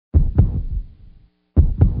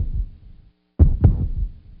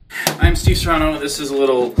I'm Steve Serrano. This is a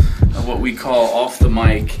little of what we call off the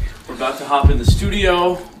mic. We're about to hop in the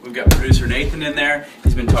studio. We've got producer Nathan in there.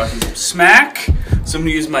 He's been talking some smack. So I'm going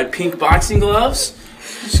to use my pink boxing gloves. I'm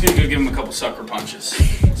just going to go give him a couple sucker punches.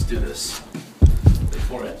 Let's do this. Wait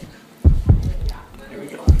for it. Here we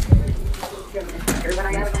go.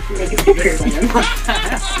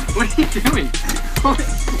 What are you doing?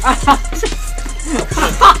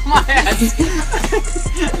 My ass.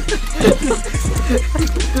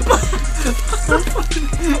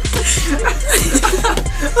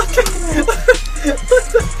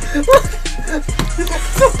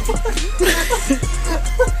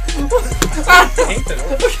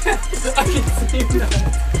 I can see that.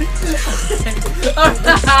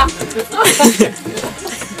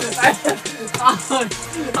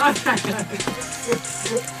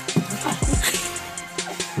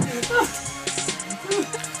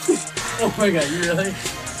 Oh my god, you really?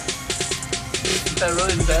 Is that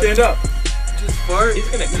really bad? Stand up. Just fart? He's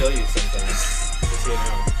gonna kill you sometimes. Just so you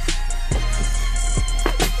know.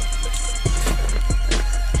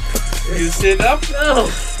 You stand up? No!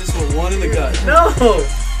 This one, one in the gut. No!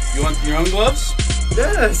 You want your own gloves?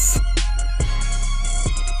 Yes!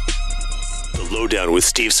 The Lowdown with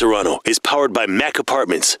Steve Serrano is powered by Mac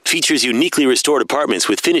Apartments. Features uniquely restored apartments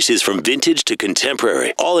with finishes from vintage to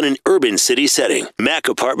contemporary, all in an urban city setting.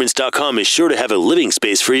 MacApartments.com is sure to have a living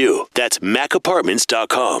space for you. That's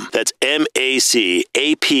MacApartments.com. That's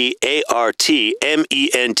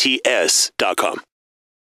MacApartments.com.